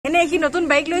এনে কি নতুন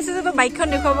বাইক লৈছে যে বাইকখন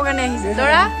দেখাবৰ কাৰণে আহিছে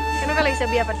দৰা কেনেকুৱা লাগিছে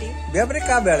বিয়া পাতি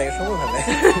কা বেয়া লাগে সব ভালে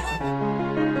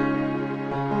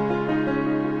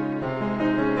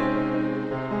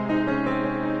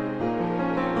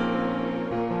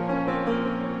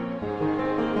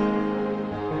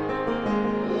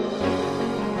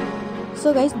So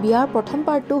guys, বিয়াৰ প্ৰথম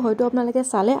পাৰ্টটো হয়তো আপোনালোকে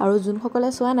চালে আৰু যোনসকলে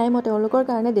চোৱা নাই মই তেওঁলোকৰ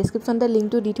কাৰণে ডেছক্ৰিপশ্যনতে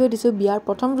লিংকটো দি থৈ দিছোঁ বিয়াৰ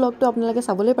প্ৰথম ব্লগটো আপোনালোকে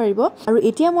চাবলৈ পাৰিব আৰু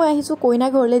এতিয়া মই আহিছোঁ কইনা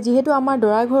ঘৰলৈ যিহেতু আমাৰ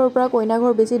দৰা ঘৰৰ পৰা কইনা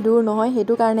ঘৰ বেছি দূৰ নহয়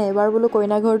সেইটো কাৰণে এবাৰ বোলো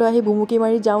কইনা ঘৰটো আহি ভুমুকি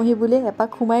মাৰি যাওঁহি বুলি এপাক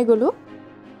সোমাই গ'লো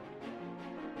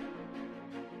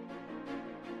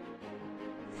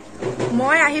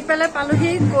মই আহি পেলাই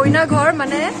পালোহি কইনা ঘৰ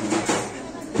মানে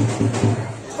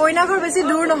কইনা ঘৰ বেছি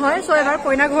দূৰ নহয় সো এবাৰ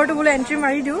কইনা ঘৰটো বোলে এন্ট্ৰি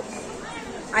মাৰি দিওঁ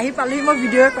আহি পালোহি মই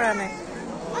ভিডিঅ কৰা নাই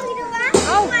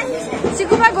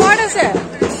চিকুবা ঘৰত আছে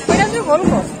কইনাটো গ'ল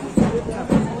ক'ত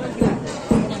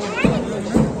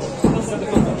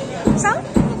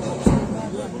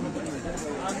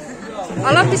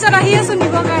অলপ পিছত আহি আছো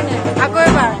নিবৰ কাৰণে আকৌ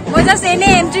এবাৰ মই জাষ্ট এনে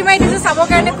এন্ট্ৰি মাৰি দিছো চাবৰ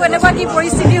কাৰণে কেনেকুৱা কি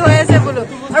পৰিস্থিতি হৈ আছে বোলো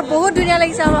আৰু বহুত ধুনীয়া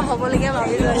লাগিছে আমাৰ হ'বলগীয়া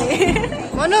ভাবিজনী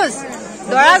মনোজ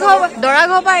দৰা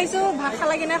ঘৰ পৰা আহিছো ভাত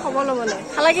খালা কি নাই খবৰ ল'বলৈ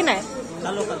খালা কি নাই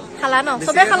খালা ন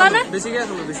সবে খালা নে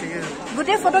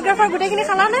গোটেই ফটোগ্ৰাফাৰ গোটেইখিনি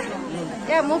খালা নে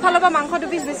মোৰ ফালৰ পৰা মাংস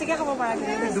 2 পিচ বেছিকে খাব পাৰা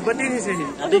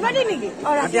দুবাটি নেকি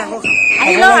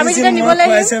আহি লওঁ আমি যেতিয়া নিবলৈ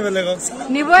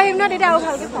নিব আহিম ন তেতিয়া আৰু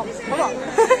ভালকে খাম হ'ব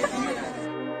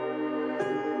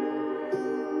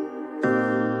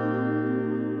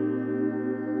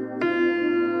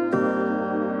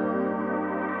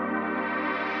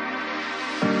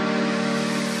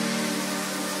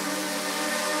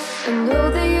I know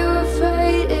that you're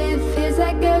afraid, it feels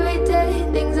like every day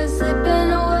things are slipping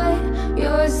away,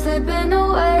 you're slipping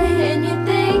away, and you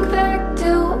think back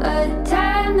to a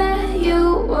time that you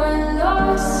were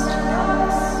lost.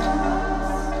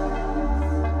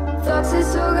 Thoughts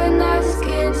disorganized,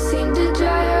 can't seem to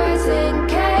dry your eyes, and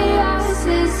chaos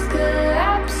is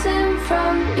collapsing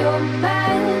from your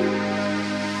mind.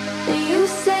 And you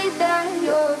say that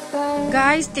you're fine.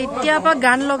 Guys, তেতিয়া পা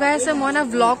গান লগাই আছে মই না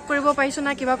blog কৰিব পাইছো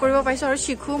না কিবা কৰিব পাইছো আৰু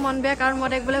শিখু মন বেয়া কাৰণ মই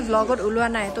এক বলে ব্লগত উলোৱা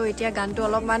নাই তো এতিয়া গানটো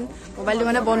অলপমান মোবাইলটো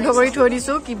মানে বন্ধ কৰি থৈ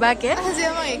দিছো কিবাকে আজি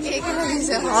মই একে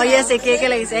লাগিছে ইয়েস একে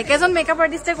লাগিছে একেজন মেকআপ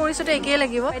আৰ্টিষ্টে কৰিছো তো একে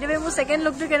লাগিব এটাবে মোৰ সেকেন্ড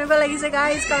লুকটো কেনেকুৱা লাগিছে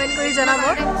গাইস কমেন্ট কৰি জনাব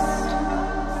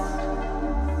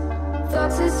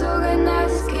Thoughts is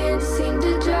organized, can't seem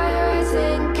to dry your eyes,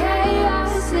 and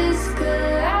chaos is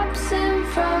collapsing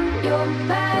from your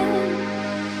mind.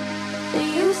 And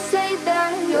you say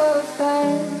that you're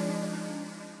fine.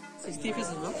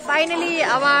 Finally,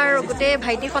 our gote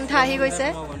bhaiti khontha ahi goise.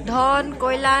 Dhon,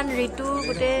 Koilan, Ritu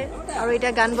gote aru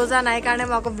eta gan boja nai karone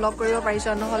moi ako vlog koribo parisu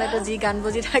নহলে to ji gan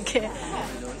boji thake.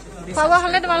 Khaba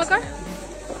hole tomalokor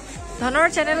Dhonor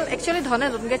channel actually Dhone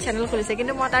notunke channel khulise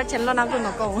kintu moi tar channel namto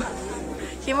nakau.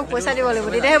 He মোক পইচা দিব লাগিব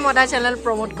তেতিয়াহে মই তাৰ channel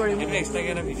promote কৰিম এটো এক্সট্ৰা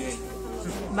কেটা ভিডিও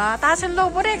বা তাৰ চেনেলৰ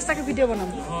ওপৰতে এক্সট্ৰা কে ভিডিও বনাম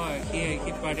হয়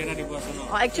কি পাৰ্টি এটা দিব আছে ন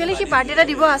একচুয়ালি কি পাৰ্টি এটা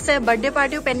দিব আছে বাৰ্থডে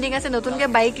পাৰ্টিও পেন্ডিং আছে নতুনকে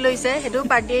বাইক লৈছে হেতু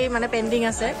পাৰ্টি মানে পেন্ডিং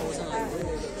আছে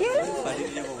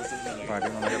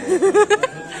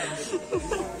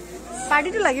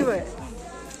পাৰ্টিটো লাগিবই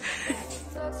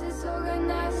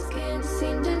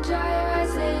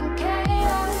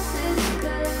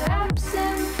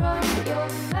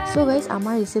So guys,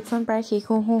 আমাৰ ৰিসেপশন প্ৰায় শেষ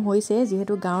হৈছে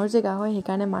যেহেতু গাঁৱৰ জেগা হয়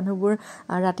সেইকাৰণে মানুহবোৰ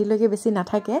ৰাতিলৈকে বেছি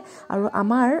নাথাকে আৰু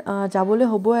আমাৰ যাবলৈ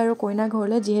হ'ব আৰু কইনা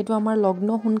ঘৰলে যেহেতু আমাৰ লগ্ন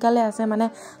সোনকালে আছে মানে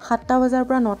 7টা বজাৰ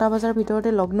পৰা 9টা বজাৰ ভিতৰতে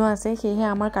লগ্ন আছে সেয়ে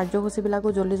আমাৰ কাৰ্যসূচীবিলাকো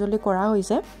জলদি কৰা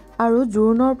হৈছে আৰু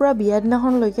জোৰোণৰ পৰা বিয়া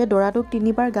দিনাখন লৈকে দৰাটোক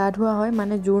 3বাৰ গা ধোৱা হয়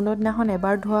মানে জোৰোণৰ দিনাখন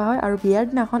এবাৰ ধোৱা হয় আৰু বিয়াৰ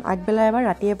দিনাখন আগবেলা এবাৰ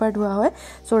ৰাতি এবাৰ ধোৱা হয়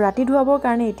সো ৰাতি ধোৱাবৰ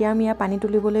কাৰণে এতিয়া আমি পানী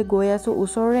তুলিবলৈ গৈ আছো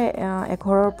ওচৰৰে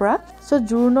ঘৰৰ পৰা সো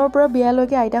জোৰোণৰ পৰা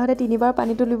বিয়ালৈকে আইতাহতে 3বাৰ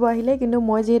পানী তুলিব আহিলে কিন্তু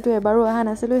মই যেহেতু এবাৰো অহা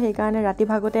নাছিলো সেই কাৰণে ৰাতি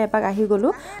ভাগতে এপাক আহি গলো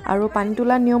আৰু পানী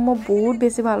তোলা নিয়ম মই বহুত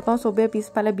বেছি ভাল পাওঁ সবে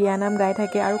পিছফালে বিয়া নাম গাই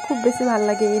থাকে আৰু খুব বেছি ভাল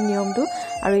লাগে এই নিয়মটো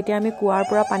আৰু এতিয়া আমি কুৱাৰ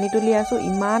পৰা পানী তুলি আছো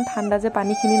ইমান ঠাণ্ডা যে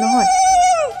পানীখিনি নহয়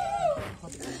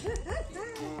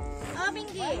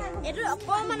এটো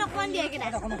অকমান দিয়া কি নাই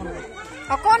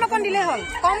অকন দিলে হল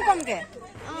কম কে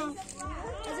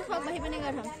আজি খব বাহি পানি গা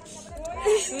ধম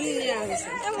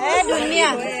দুনিয়া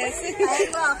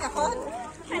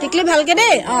টিকলি ভালকে দে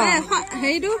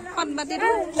হেইটো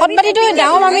খতবাটিটো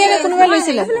ডাঙৰ মামিয়ে কোনোবাই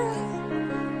লৈছিলে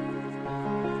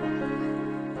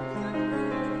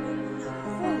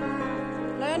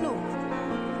লয়নো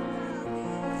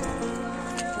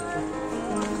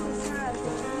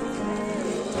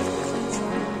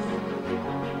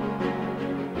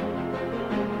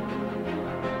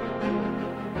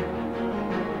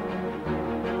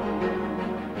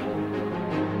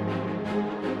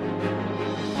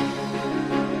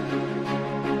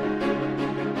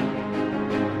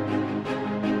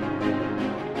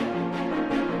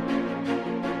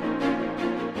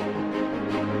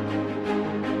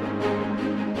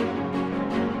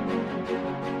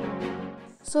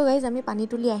সো গাইজ আমি পানী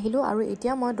তুলি আহিলো আৰু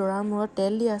এতিয়া মই দৰাৰ মূৰত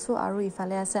তেল দি আছো আৰু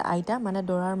ইফালে আছে আইতা মানে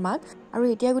দৰাৰ মাক আৰু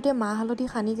এতিয়া গোটে মাহ হালধি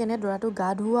খানি কেনে দৰাটো গা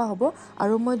ধুওৱা হ'ব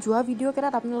আৰু মই যোৱা ভিডিঅ'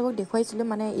 কেটাত আপোনালোকক দেখুৱাইছিলো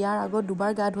মানে ইয়াৰ আগত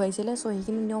দুবাৰ গা ধুৱাইছিলে সো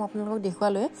সেইখিনি নিয়ম আপোনালোকক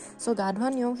দেখুৱালৈ সো গা ধোৱা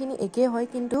নিয়মখিনি একে হয়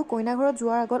কিন্তু কইনা ঘৰত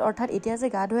যোৱাৰ আগত অৰ্থাৎ এতিয়া যে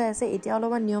গা ধুৱাই আছে এতিয়া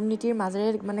অলপমান নিয়ম নীতিৰ মাজেৰে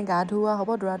মানে গা ধুওৱা হ'ব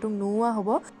দৰাটোক নুওৱা হ'ব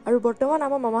আৰু বৰ্তমান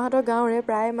আমাৰ মামাহঁতৰ গাঁৱৰে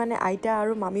প্ৰায় মানে আইতা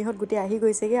আৰু মামীহঁত গোটে আহি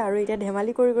গৈছেগে আৰু এতিয়া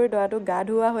ধেমালি কৰি কৰি দৰাটোক গা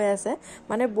ধুওৱা হৈ আছে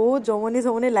মানে বহুত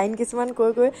জমনি লাইন কিছুমান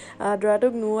কৈ কৈ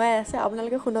দৰাটোক নুৱাই আছে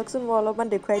আপোনালোকে শুনকচোন মই অলপমান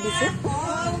দেখুৱাই দিছো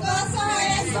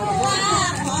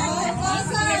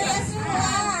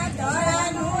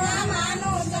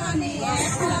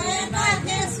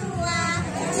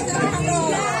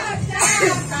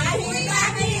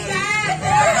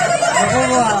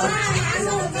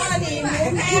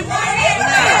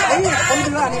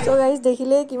So guys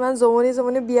দেখিলে কিমান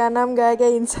জমনি বিয়া নাম গায়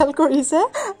গায় ইনসাল্ট কৰিছে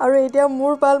আৰু এতিয়া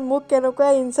মোৰ পাল মোক কেনেকুৱা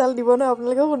ইনসাল্ট দিব ন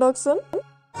আপোনালোকে শুনকচোন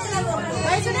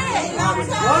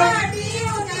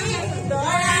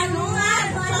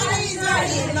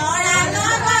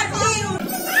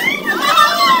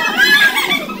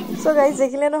So guys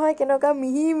দেখিলে নহয় কেনেকুৱা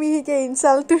মিহিকে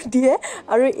ইনসাল্টটো দিয়ে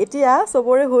আৰু এতিয়া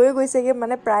সবৰে হৈ গৈছেগে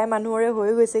মানে প্ৰায় মানুহৰে হৈ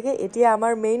গৈছেগে এতিয়া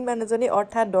আমাৰ মেইন মানুহজনী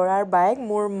অৰ্থাৎ দৰাৰ বাইক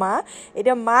মোৰ মা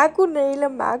এতিয়া মাকো নেৰিলে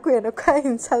মাকো এনেকুৱা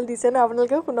ইনসাল্ট দিছে ন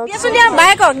আপোনালোকে শুনক দিয়া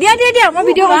বাইকক দিয়া মই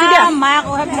ভিডিঅ' কৰি দিয়া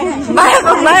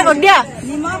মাকক দিয়া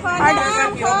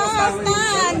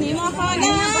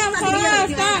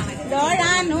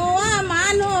দৰা নোৱা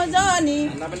মানুহজনী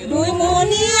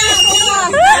দুমুনিয়া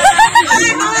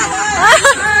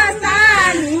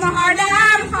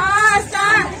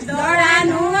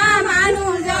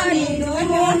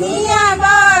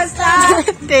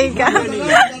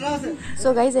So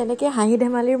guys এনেকে হাঁহি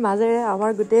ধেমালিৰ মাজেৰে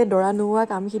আমাৰ গোটে দৰা নুৱা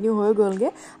কামখিনি হৈ গলগে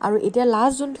আৰু এতিয়া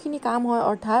লাষ্ট যোনখিনি কাম হয়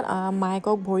অৰ্থাৎ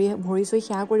মাইকক ভৰি সৈ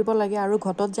সেৱা কৰিব লাগে আৰু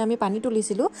ঘটত যে আমি পানী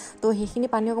তুলিছিলো তো সেইখিনি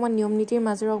পানী অকমান নিয়ম নীতিৰ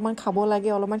মাজেৰে অকমান খাব লাগে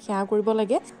অলপমান সেৱা কৰিব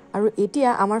লাগে আৰু এতিয়া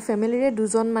আমাৰ ফেমিলিৰে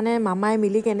দুজন মানে মামাই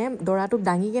মিলি কেনে দৰাটোক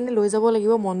দাঙি কেনে লৈ যাব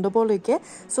লাগিব মণ্ডপলৈকে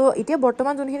সো এতিয়া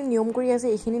বৰ্তমান যোনখিনি নিয়ম কৰি আছে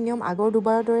এইখিনি নিয়ম আগৰ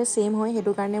দুবাৰৰ দৰে সেম হয়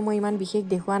হেতু কাৰণে মই ইমান বিশেষ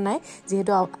দেখুৱা নাই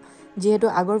যেহেতু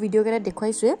আগৰ ভিডিঅ' কেনে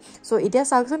দেখুৱাইছে সো এতিয়া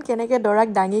চাওকচোন কেনেকে দৰাক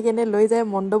দাঙি কেনে লৈ যায়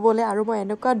মণ্ডপলে আৰু মই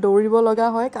এনেকুৱা দৌৰিব লগা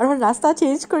হয় কাৰণ ৰাস্তা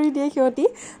চেঞ্জ কৰি দিয়ে সিহঁতি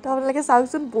তো আপোনালোকে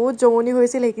চাওকচোন বহুত জমনি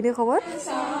হৈছিল এইখিনি সময়ত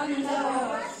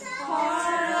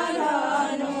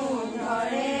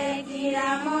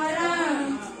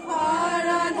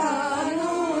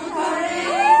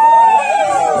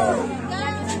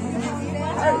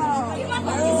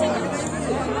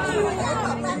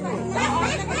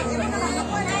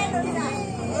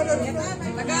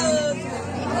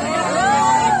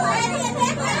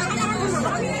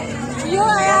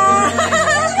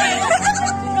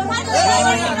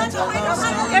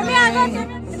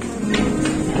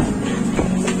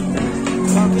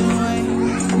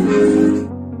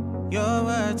Your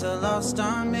words are lost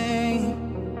on me.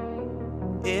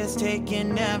 It's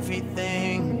taking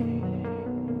everything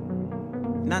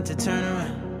not to turn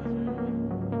around,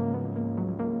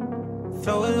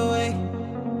 throw it away.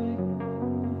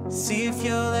 See if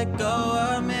you'll let go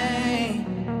of me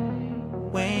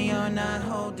when you're not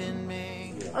holding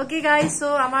me. Okay guys, so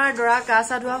আমাৰ দৰা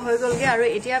কাছা ধোৱা হৈ গলগে আৰু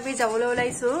এতিয়া আমি যাবলৈ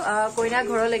ওলাইছো কইনা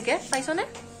ঘৰলৈকে পাইছনে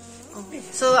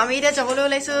সো আমি এতিয়া যাবলৈ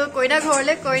ওলাইছো কইনা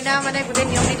ঘৰলে কইনা মানে গোটে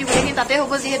নিয়ম নীতি বুলি তাতে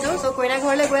হ'ব যেহেতু সো কইনা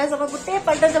ঘৰলে গৈ যাব গোটে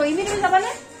পাল্টা যাব ইমি তুমি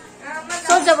যাবানে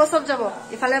সব যাব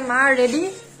ইফালে মা ৰেডি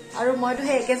আৰু মইতো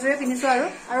হে একেজৰে পিনিছো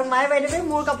আৰু মাই বাইদেৱে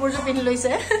মোৰ কাপোৰজোৰ পিনি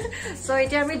লৈছে সো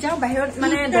এতিয়া আমি যাওঁ বাহিৰত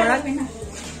মানে দৰাক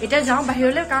এতিয়া যাওঁ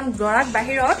বাহিৰলৈ কাৰণ দৰাক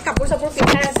বাহিৰত কাপোৰ চাপোৰ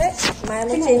পিন্ধাই আছে মায়ে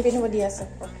মোক চেইন পিন্ধিব দি আছে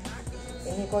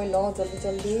এনে কৈ লওঁ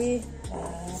জলদি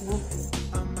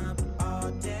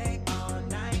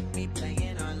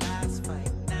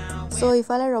সো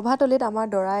ইফালে ৰভাতলিত আমাৰ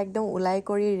দৰা একদম উলাই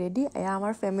কৰি ৰেডি এয়া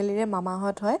আমাৰ ফেমিলিৰে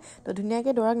মামাহঁত হয় তো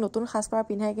ধুনীয়াকৈ দৰাক নতুন সাজপাৰ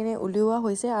পিন্ধাই কিনে উলিওৱা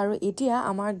হৈছে আৰু এতিয়া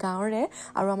আমাৰ গাঁৱৰে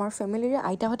আৰু আমাৰ ফেমিলিৰে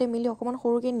আইতাহঁতে মিলি অকমান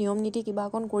সৰুকে নিয়ম নীতি কিবা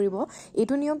অকণ কৰিব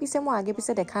এইটো নিয়ম পিছে মই আগে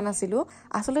পিছে দেখা নাছিলো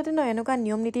আচলতে ন এনেকুৱা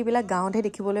নিয়ম নীতিবিলাক গাঁৱতহে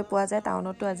দেখিবলৈ পোৱা যায়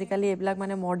টাউনতো আজিকালি এইবিলাক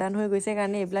মানে মডাৰ্ণ হৈ গৈছে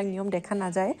কাৰণে এইবিলাক নিয়ম দেখা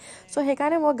নাযায় সো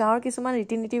সেইকাৰণে মই গাঁৱৰ কিছুমান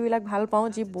ৰীতি নীতিবিলাক ভাল পাওঁ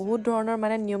যি বহুত ধৰণৰ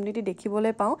মানে নিয়ম নীতি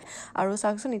দেখিবলৈ পাওঁ আৰু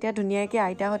চাওকচোন এতিয়া ধুনীয়াকৈ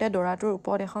আইতাহঁতে দৰাটোৰ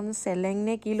ওপৰত এখন চেলেং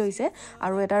নে কি লৈছে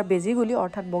আৰু এটাৰ বেজি গুলি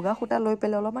অৰ্থাৎ বগা খুঁটা লৈ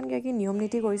পেলাই অলপমান কি নিয়ম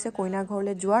নীতি কৰিছে কইনা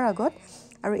ঘৰলৈ যোৱাৰ আগত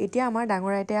আৰু এতিয়া আমাৰ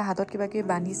ডাঙৰ আইতাই হাতত কিবা কিবি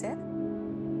বান্ধিছে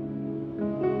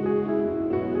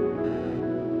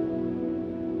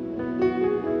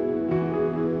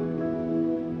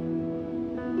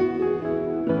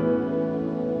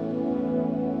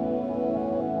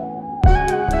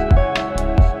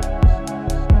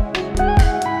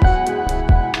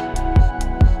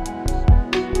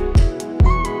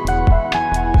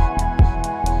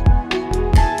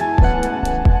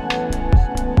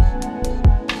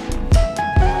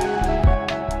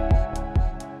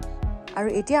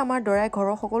এতিয়া আমাৰ দৰাই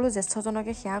ঘৰৰ সকলো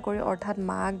জ্যেষ্ঠজনকে সেৱা কৰি অৰ্থাৎ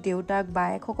মাক দেউতাক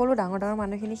বায়েক সকলো ডাঙৰ ডাঙৰ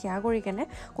মানুহখিনি সেৱা কৰি কেনে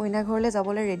কইনা ঘৰলৈ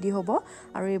যাবলৈ ৰেডি হ'ব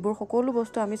আৰু এইবোৰ সকলো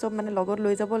বস্তু আমি চব মানে লগত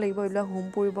লৈ যাব লাগিব এইবিলাক হোম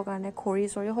পুৰিবৰ কাৰণে খৰি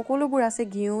চৰি সকলোবোৰ আছে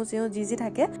ঘিউ চিউ যি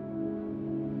থাকে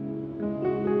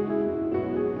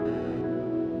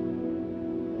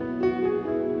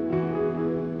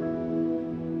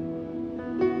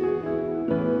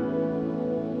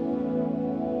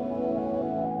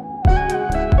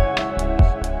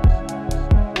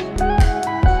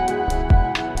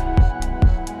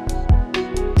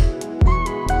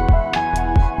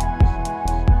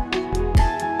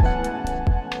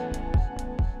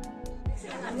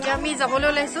আমি যাবলৈ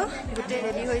ওলাইছো গোটেই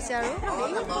ৰেডি হৈছে আৰু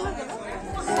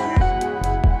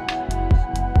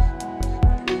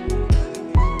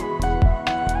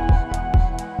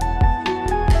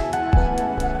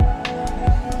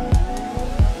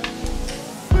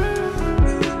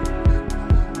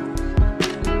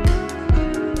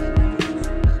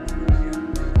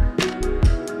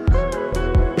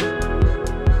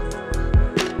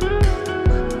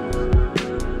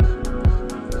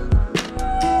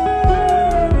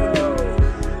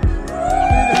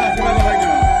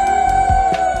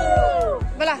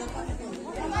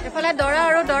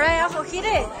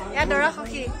দৰা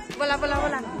সখী বলা বলা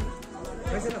বলা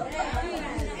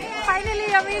ফাইনালি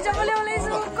আমি যাবলৈ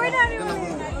ওলাইছো কইনা আনিবলৈ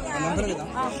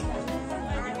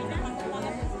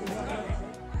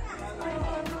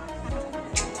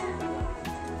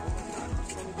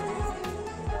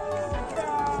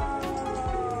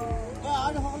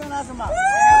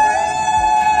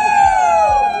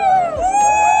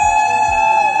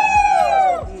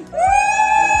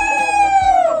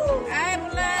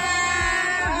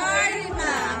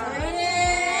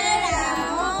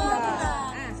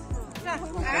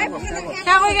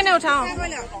क्या कोई केने उठाओ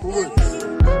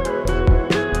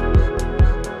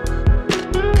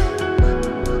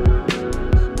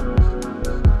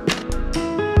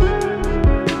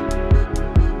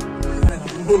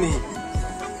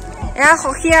এয়া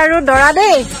সখী আৰু দৰা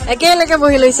দেই একেলগে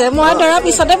বহি লৈছে মই দৰা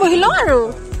পিছতে বহিলো আৰু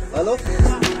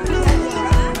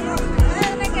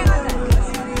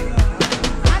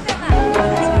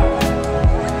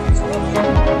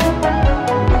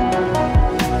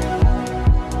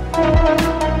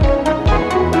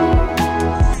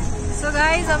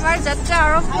আমাৰ যাত্ৰা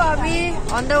আৰম্ভ আমি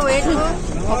অন দ্য ৱে টু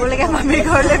সকলোকে মামীৰ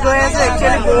ঘৰলৈ গৈ আছো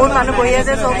একচুৱেলি বহুত মানুহ বহি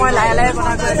আছে চ' মই লাহে লাহে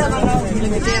কথা কৈ আছো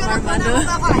এতিয়া আমাৰ মানুহ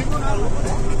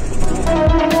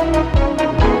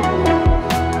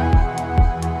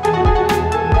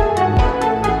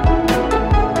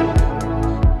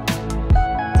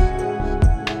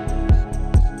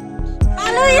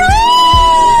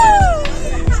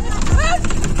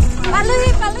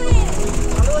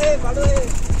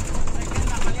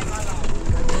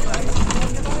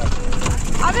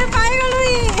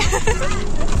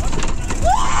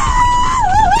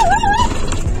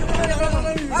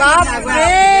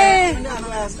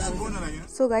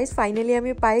So guys, finally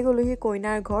আমি পাই গলোহি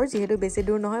কইনাৰ ঘৰ যেহেতু বেছি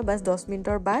দূৰ নহয় বাস 10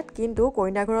 মিনিটৰ বাট কিন্তু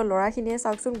কইনা ঘৰৰ লৰাখিনিয়ে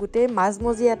চাওকচোন গোটেই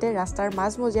মাজমজিয়াতে ৰাস্তাৰ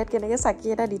মাজমজিয়াত কেনেকে চাকি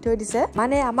এটা দি থৈ দিছে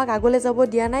মানে আমাক আগলৈ যাব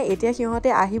দিয়া নাই এতিয়া সিহঁতে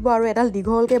আহিব আৰু এডাল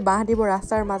দীঘলকে বাহ দিব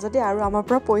ৰাস্তাৰ মাজতে আৰু আমাৰ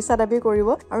পৰা পইচা দাবী কৰিব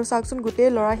আৰু চাওকচোন গোটেই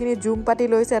লৰাখিনি জুম পাতি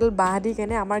লৈছে এডাল বাহ দি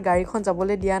কেনে আমাৰ গাড়ীখন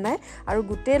যাবলৈ দিয়া নাই আৰু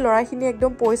গোটেই লৰাখিনি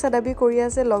একদম পইচা দাবী কৰি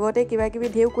আছে লগতে কিবা কিবি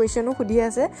ঢেউ কোৱেশ্চনো সুধি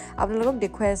আছে আপোনালোকক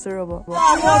দেখুৱাই আছো ৰব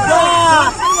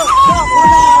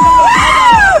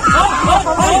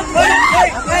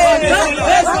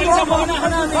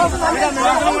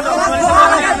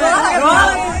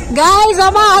গাইজ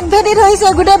আমাৰ আগভেটিত হৈছে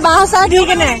গোটেই বাঁহ চাহ দি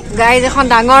কেনে গাইজ এখন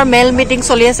ডাঙৰ মেল মিটিং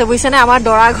চলি আছে বুজিছেনে আমাৰ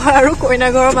দৰা ঘৰ আৰু কইনা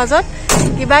ঘৰৰ মাজত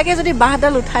কিবাকে যদি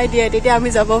বাঁহডাল উঠাই দিয়ে তেতিয়া আমি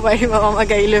যাব পাৰিম আমাৰ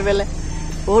গাড়ী লৈ পেলাই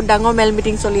বহুত ডাঙৰ মেল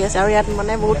মিটিং চলি আছে আৰু ইয়াত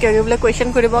মানে বহুত কিবা কিবি কুৱেশ্যন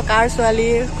কৰিব কাৰ ছোৱালী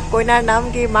কইনাৰ নাম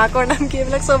কি মাকৰ নাম কি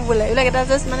এইবিলাক চব বোলে এইবিলাক এটা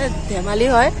জাষ্ট মানে ধেমালি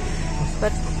হয়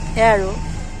বাট সেয়া আৰু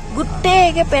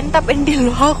গোটেই পেণ্টা পেণ্টি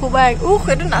লোহা সোবাই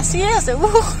সেইটো নাচিয়ে আছে